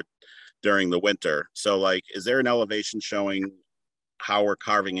sleds during the winter. So like, is there an elevation showing how we're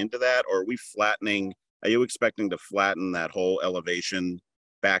carving into that, or are we flattening? Are you expecting to flatten that whole elevation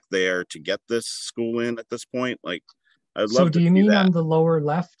back there to get this school in at this point? Like, I'd love to. So do you mean on the lower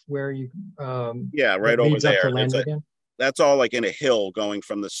left where you? Yeah, right over there. Again? That's all like in a hill going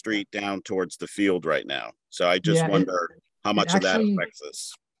from the street down towards the field right now. So I just wonder how much of that affects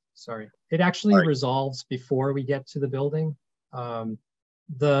this. Sorry, it actually resolves before we get to the building.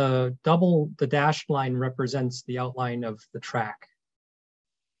 The dashed line represents the outline of the track,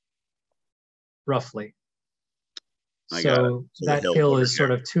 roughly. So that hill is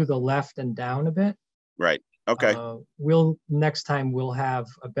sort of to the left and down a bit. Right. Okay. Next time we'll have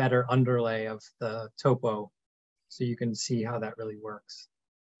a better underlay of the topo, so you can see how that really works.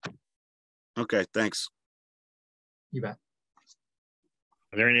 Okay, thanks. You bet.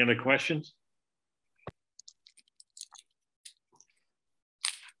 Are there any other questions?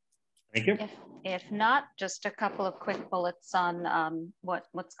 Thank you. If not, just a couple of quick bullets on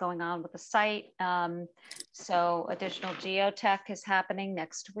what's going on with the site. So additional geotech is happening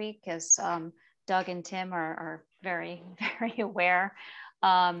next week, as Doug and Tim are very, very aware.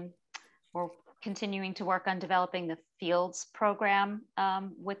 We're continuing to work on developing the fields program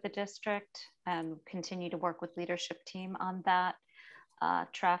with the district, and continue to work with leadership team on that.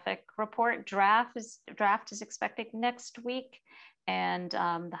 Traffic report draft is expected next week, and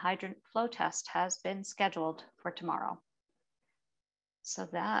the hydrant flow test has been scheduled for tomorrow. So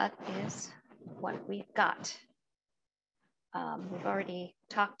that is what we've got. We've already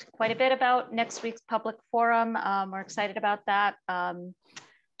talked quite a bit about next week's public forum. We're excited about that,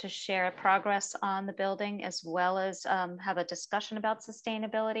 to share progress on the building, as well as have a discussion about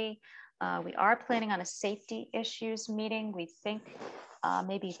sustainability. We are planning on a safety issues meeting. We think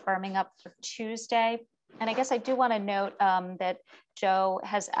maybe firming up for Tuesday. And I guess I do want to note that Joe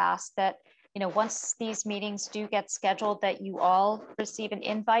has asked that, you know, once these meetings do get scheduled, that you all receive an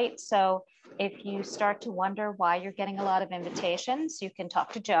invite. So if you start to wonder why you're getting a lot of invitations, you can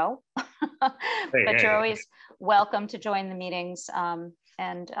talk to Joe. But you're always welcome to join the meetings.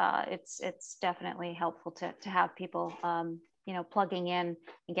 And it's definitely helpful to have people, you know, plugging in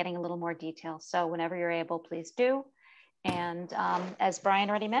and getting a little more detail. So whenever you're able, please do. And as Brian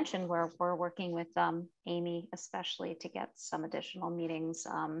already mentioned, we're working with Amy, especially to get some additional meetings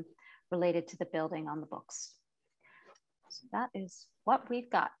related to the building on the books. So that is what we've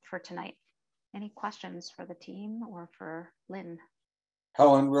got for tonight. Any questions for the team or for Lynn?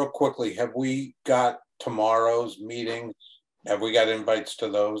 Helen, real quickly, have we got tomorrow's meetings? Have we got invites to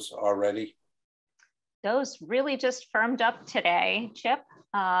those already? Those really just firmed up today, Chip.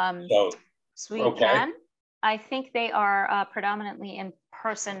 So we okay. can. I think they are predominantly in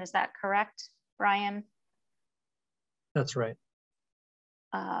person. Is that correct, Brian? That's right.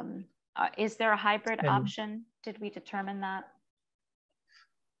 Is there a hybrid option? Did we determine that?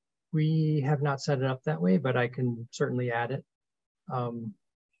 We have not set it up that way, but I can certainly add it.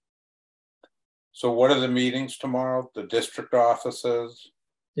 So what are the meetings tomorrow? The district offices?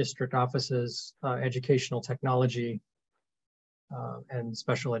 District offices, educational technology, and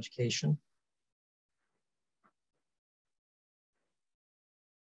special education.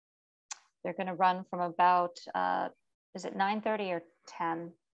 They're going to run from about, is it 9:30 or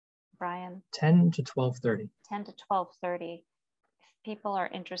 10, Brian? 10 to 12:30. 10 to 12:30. If people are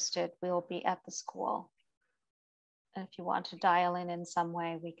interested, we will be at the school. And if you want to dial in some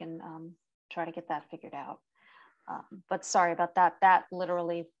way, we can try to get that figured out. But sorry about that. That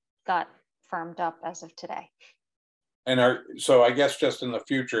literally got firmed up as of today. And so I guess just in the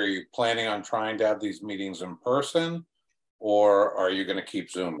future, are you planning on trying to have these meetings in person, or are you going to keep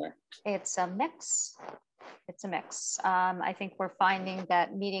Zooming? It's a mix. It's a mix. I think we're finding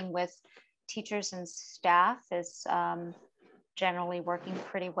that meeting with teachers and staff is generally working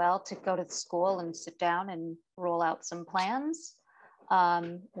pretty well to go to the school and sit down and roll out some plans.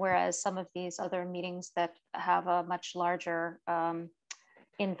 Whereas some of these other meetings that have a much larger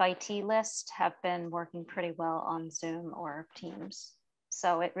invitee list have been working pretty well on Zoom or Teams.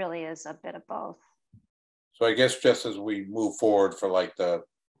 So it really is a bit of both. So I guess just as we move forward for like the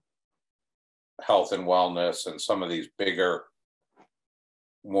health and wellness and some of these bigger,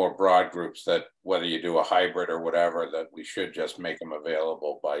 more broad groups, that whether you do a hybrid or whatever, that we should just make them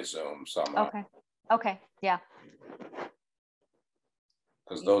available by Zoom somehow. Okay. Okay. Yeah.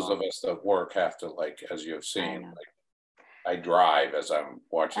 Because those of us that work have to, like, as you've seen, like, I drive as I'm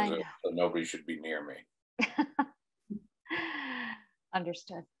watching it, so nobody should be near me.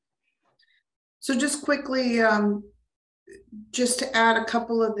 Understood. So just quickly, just to add a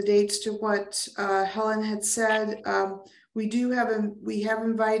couple of the dates to what Helen had said, we have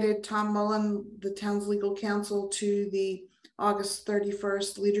invited Tom Mullen, the town's legal counsel, to the August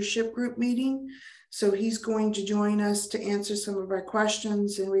 31st leadership group meeting. So he's going to join us to answer some of our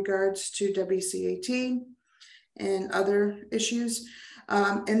questions in regards to WCAT and other issues.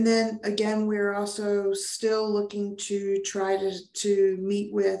 And then again, we're also still looking to try to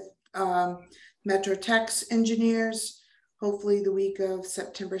meet with Metro Tech's engineers, hopefully the week of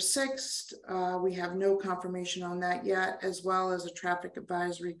September 6th. We have no confirmation on that yet, as well as a traffic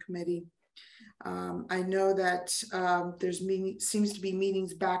advisory committee. I know that seems to be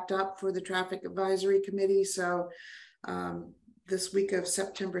meetings backed up for the traffic advisory committee. So this week of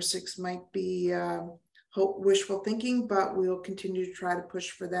September 6th might be wishful thinking, but we'll continue to try to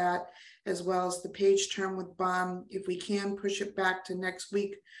push for that, as well as the page turn with BOM. If we can push it back to next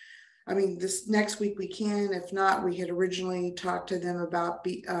week, I mean, this next week we can. If not, we had originally talked to them about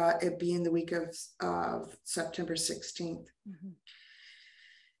it being the week of September 16th. Mm-hmm.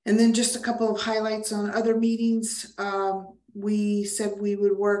 And then just a couple of highlights on other meetings. We said we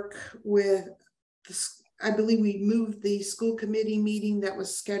would work with, I believe we moved the school committee meeting that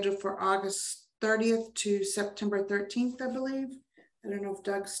was scheduled for August 30th to September 13th, I believe. I don't know if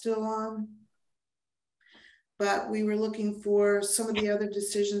Doug's still on. But we were looking for some of the other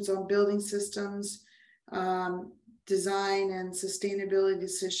decisions on building systems, design and sustainability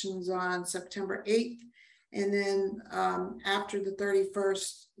decisions on September 8th. And then after the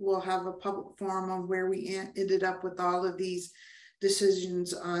 31st, we'll have a public forum on where we ended up with all of these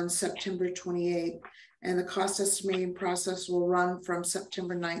decisions on September 28th. And the cost estimating process will run from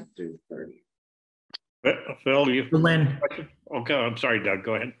September 9th through 30th. Phil, you? Lynn. Okay, I'm sorry, Doug,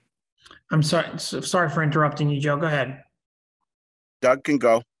 go ahead. I'm sorry for interrupting you, Joe. Go ahead. Doug can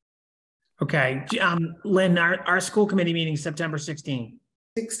go. Okay, Lynn, our school committee meeting September 16th.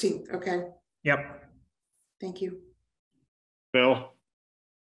 16th, okay, Yep. thank you. Bill?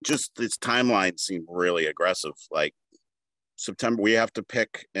 Just this timeline seemed really aggressive. Like September, we have to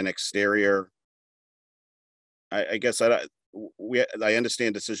pick an exterior. I guess I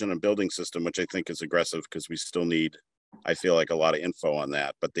understand decision on building system, which I think is aggressive because we still need, I feel like, a lot of info on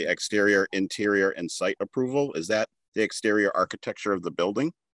that. But the exterior, interior, and site approval, is that the exterior architecture of the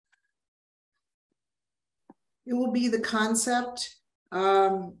building? It will be the concept.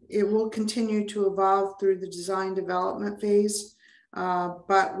 It will continue to evolve through the design development phase,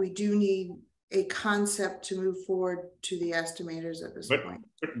 but we do need a concept to move forward to the estimators at this point.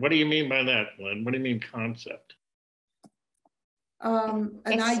 What do you mean by that, Lynn? What do you mean concept? An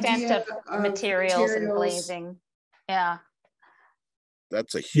Extent idea of materials and glazing. Yeah.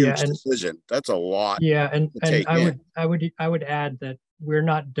 That's a huge decision. That's a lot. Yeah, and I would add that we're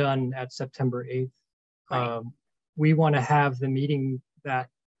not done at September 8th. Right. We want to have the meeting that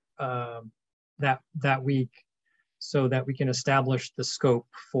week so that we can establish the scope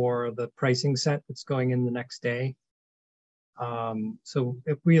for the pricing set that's going in the next day. So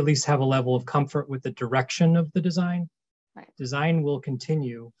if we at least have a level of comfort with the direction of the design, right. Design will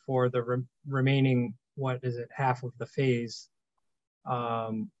continue for the remaining, half of the phase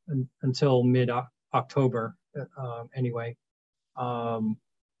until mid-October anyway.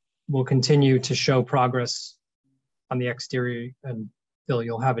 We'll continue to show progress on the exterior, and Bill,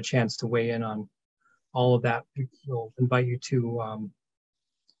 you'll have a chance to weigh in on all of that. We'll invite you to,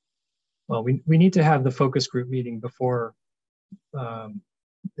 well, we need to have the focus group meeting before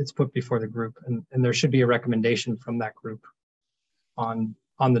it's put before the group, and there should be a recommendation from that group on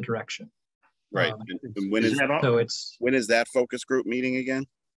the direction. Right. And when is that focus group meeting again?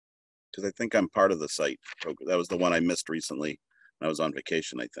 Because I think I'm part of the site. That was the one I missed recently. I was on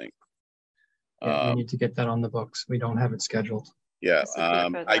vacation, I think. Yeah, we need to get that on the books. We don't have it scheduled. Yeah.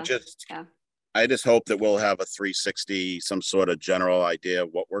 I just hope that we'll have a 360, some sort of general idea of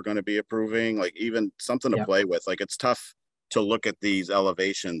what we're going to be approving, like even something to play with. Like it's tough to look at these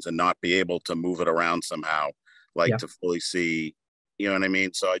elevations and not be able to move it around somehow, like to fully see, you know what I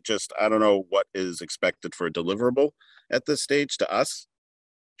mean? So I don't know what is expected for a deliverable at this stage to us,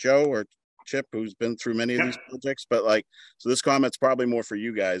 Joe or Chip, who's been through many of these projects, but like, so this comment's probably more for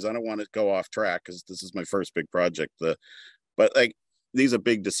you guys. I don't want to go off track because this is my first big project. But like, these are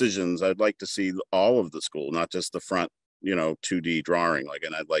big decisions. I'd like to see all of the school, not just the front, 2D drawing. Like,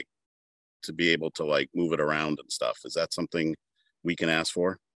 and I'd like to be able to like move it around and stuff. Is that something we can ask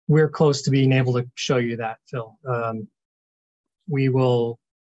for? We're close to being able to show you that, Phil. We will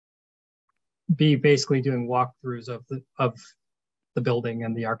be basically doing walkthroughs of the building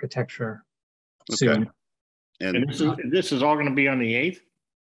and the architecture soon. And this is all going to be on the 8th?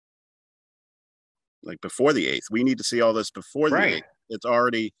 Like before the 8th. We need to see all this before the 8th. It's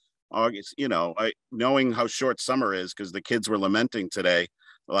already August, knowing how short summer is, because the kids were lamenting today,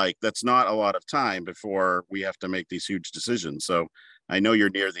 like that's not a lot of time before we have to make these huge decisions. So I know you're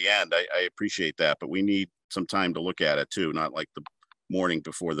near the end. I appreciate that, but we need some time to look at it too, not like the morning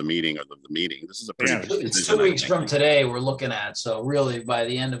before the meeting or the meeting. This is a pretty big it's 2 weeks from today we're looking at. So really by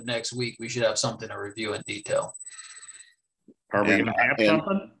the end of next week, we should have something to review in detail. Are we going to have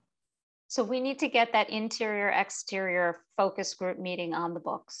something? So we need to get that interior exterior focus group meeting on the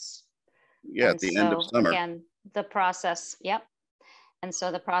books. Yeah, at the end of summer. Again, the process, yep. And so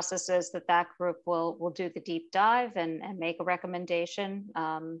the process is that group will do the deep dive and make a recommendation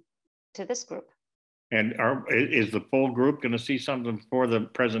to this group. And is the full group going to see something for the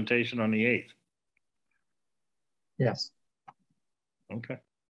presentation on the 8th? Yes. Okay.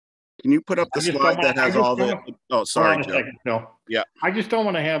 Can you put up the slide that has all the? Oh, sorry, Joe. No. Yeah. I just don't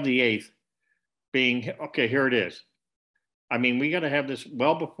want to have the 8th being okay. Here it is. I mean, we got to have this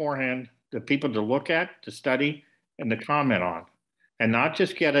well beforehand, the people to look at, to study, and to comment on, and not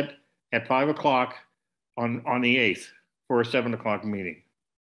just get it at 5 o'clock on the 8th for a 7 o'clock meeting.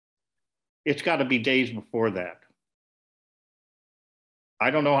 It's got to be days before that.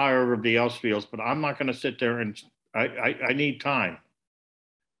 I don't know how everybody else feels, but I'm not going to sit there and I need time.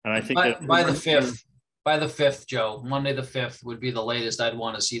 And I think by the 5th, Joe, Monday the 5th would be the latest I'd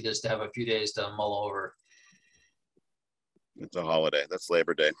want to see this, to have a few days to mull over. It's a holiday. That's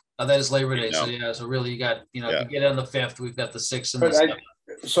Labor Day. Oh, that is Labor Day. So yeah, so really you got, if you get on the 5th, we've got the 6th and the 7th.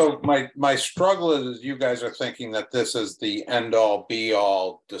 So my struggle is you guys are thinking that this is the end all be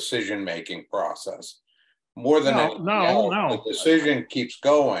all decision making process. More than anything else, the decision keeps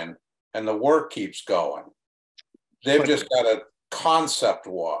going and the work keeps going. They've just got a concept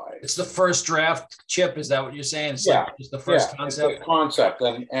wise. It's the first draft, Chip. Is that what you're saying? It's like just the first concept. It's the concept,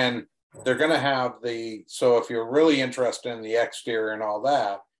 and they're going to have so if you're really interested in the exterior and all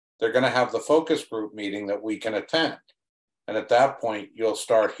that, they're going to have the focus group meeting that we can attend. And at that point, you'll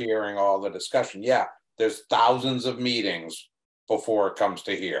start hearing all the discussion. Yeah, there's thousands of meetings before it comes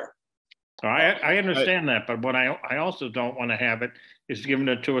to here. I understand that, but what I also don't want to have it is giving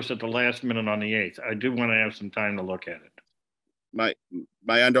it to us at the last minute on the 8th. I do want to have some time to look at it.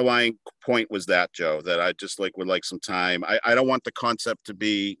 My underlying point was that, Joe, that I just would like some time. I don't want the concept to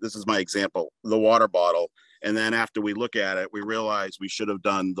be, this is my example, the water bottle. And then after we look at it, we realize we should have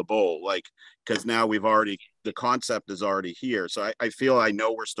done the bowl, because now the concept is already here. So I feel I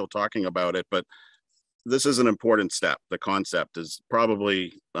know we're still talking about it, but this is an important step. The concept is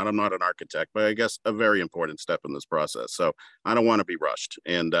probably, and I'm not an architect, but I guess a very important step in this process. So I don't want to be rushed.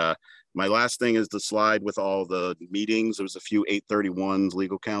 And my last thing is the slide with all the meetings. There was a few 831s,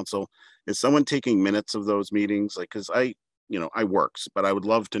 legal counsel. Is someone taking minutes of those meetings? Because I works, but I would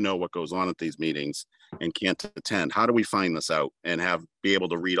love to know what goes on at these meetings and can't attend. How do we find this out and be able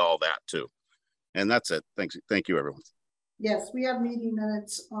to read all that too? And that's it. Thank you, everyone. Yes, we have meeting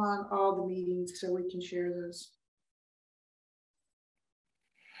minutes on all the meetings, so we can share those.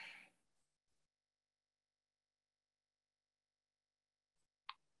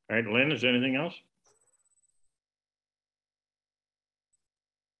 All right, Lynn, is there anything else?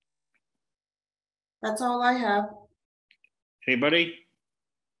 That's all I have. Anybody?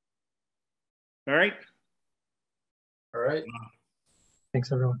 All right. All right.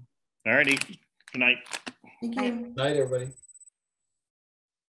 Thanks, everyone. All righty. Good night. Thank you. Night, everybody.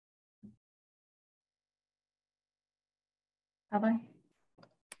 Bye-bye.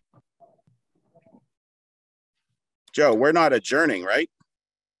 Joe, we're not adjourning, right?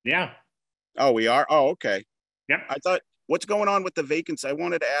 Yeah. Oh, we are? Oh, okay. Yep. I thought, what's going on with the vacancy? I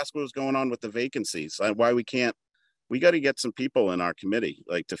wanted to ask what was going on with the vacancies. Why we got to get some people in our committee,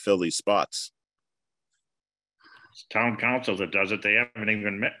 to fill these spots. It's town council that does it. They haven't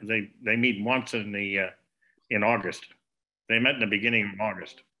even met. They meet once in August. They met in the beginning of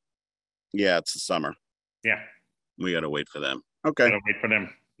August. Yeah, it's the summer. Yeah. We got to wait for them. Okay. Gotta wait for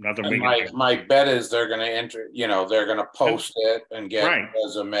them. Nothing we And can do. my bet is they're going to enter, they're going to post it and get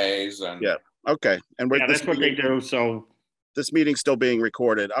resumes and yeah. Okay. And that's what they do. So this meeting's still being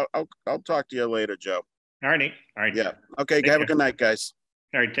recorded. I'll talk to you later, Joe. All right. All right. Yeah. Okay. Have a good night, guys.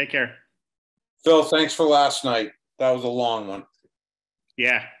 All right. Take care. Phil, thanks for last night. That was a long one.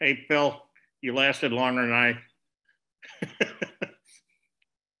 Yeah. Hey, Phil, you lasted longer than I.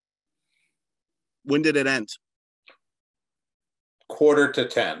 When did it end?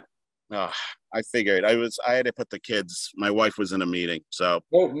 9:45. Oh, I figured I had to put the kids. My wife was in a meeting, so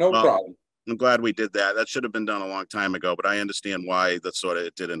no problem. I'm glad we did that. That should have been done a long time ago, but I understand why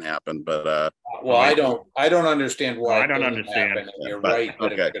it didn't happen. But well, I don't understand why. I don't understand. Happen, and you're right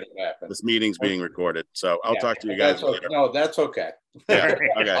that okay. it could have happened. This meeting's being recorded, so I'll talk to you guys later. No, that's okay. Yeah,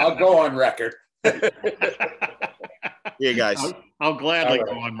 okay. I'll go on record. Yeah, guys. I'll gladly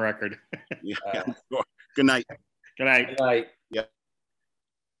go on record. Yeah. Good night. Good night. Good night.